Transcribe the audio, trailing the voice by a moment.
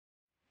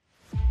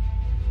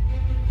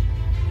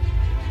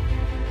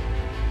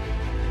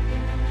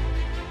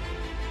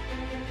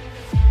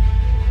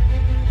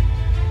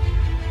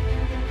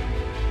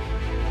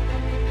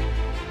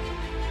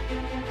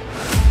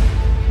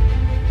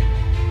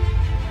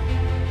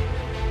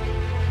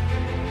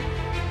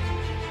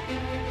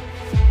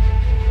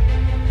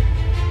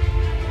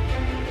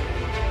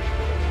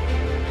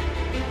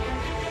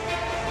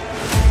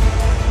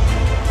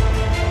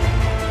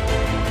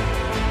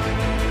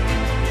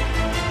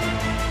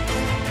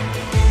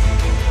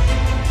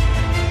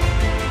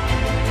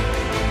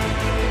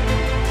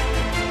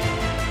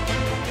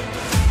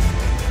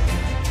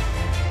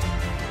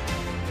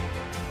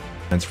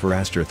transfer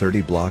Aster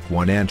 30 Block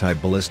 1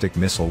 anti-ballistic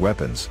missile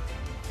weapons.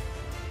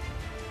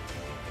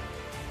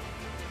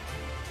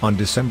 On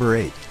December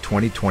 8,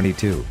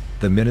 2022,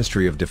 the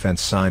Ministry of Defense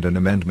signed an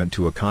amendment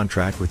to a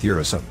contract with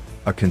Eurosam,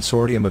 a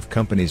consortium of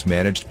companies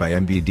managed by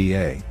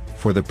MBDA,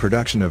 for the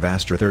production of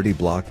Aster 30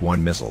 Block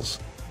 1 missiles.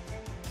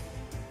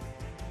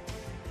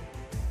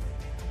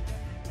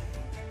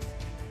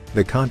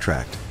 The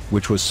contract,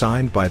 which was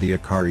signed by the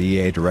OCCAR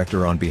EA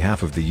Director on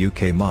behalf of the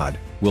UK MOD,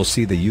 will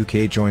see the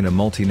UK join a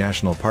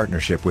multinational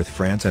partnership with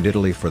France and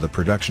Italy for the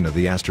production of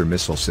the Aster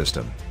missile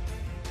system.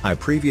 I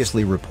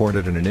previously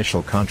reported an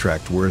initial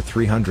contract worth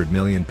 £300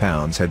 million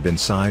had been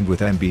signed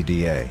with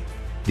MBDA.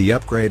 The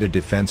upgraded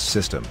defence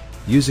system,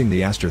 using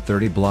the Aster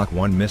 30 Block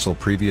 1 missile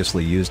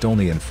previously used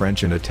only in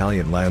French and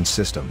Italian land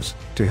systems,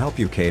 to help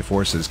UK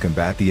forces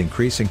combat the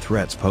increasing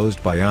threats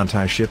posed by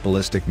anti-ship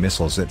ballistic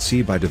missiles at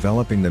sea by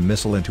developing the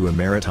missile into a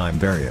maritime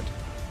variant.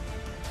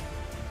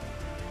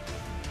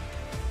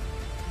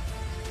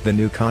 The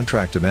new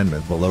contract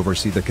amendment will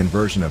oversee the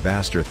conversion of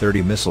Aster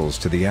 30 missiles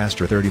to the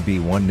Aster 30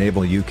 B1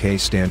 Naval UK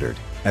standard,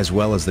 as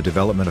well as the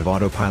development of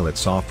autopilot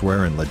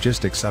software and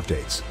logistics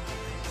updates.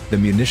 The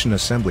munition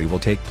assembly will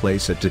take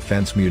place at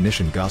Defence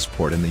Munition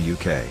Gosport in the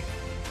UK.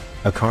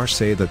 OCCAR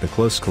say that the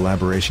close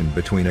collaboration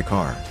between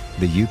OCCAR,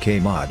 the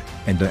UK MOD,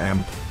 and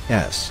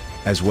DAMS,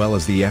 as well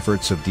as the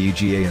efforts of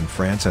DGA in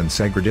France and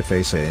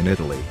Segredifesa in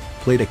Italy,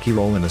 played a key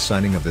role in the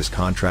signing of this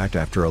contract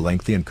after a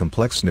lengthy and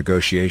complex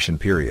negotiation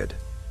period.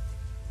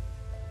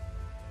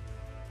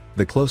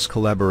 The close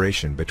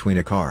collaboration between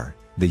OCCAR,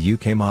 the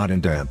UK MOD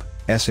and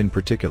DAMS in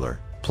particular,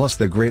 plus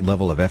the great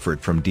level of effort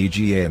from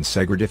DGA and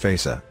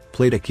Segredifesa,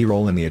 played a key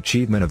role in the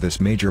achievement of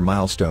this major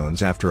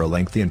milestones after a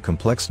lengthy and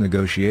complex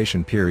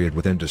negotiation period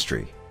with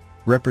industry.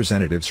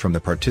 Representatives from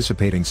the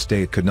participating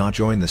state could not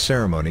join the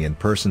ceremony in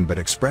person but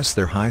expressed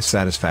their high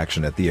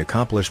satisfaction at the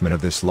accomplishment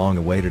of this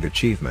long-awaited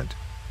achievement.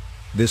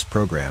 This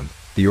program,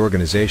 the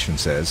organization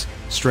says,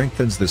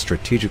 strengthens the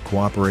strategic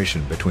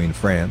cooperation between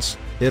France,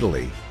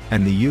 Italy,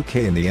 and the UK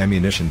in the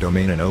ammunition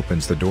domain and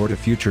opens the door to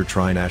future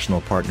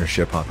tri-national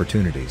partnership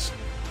opportunities.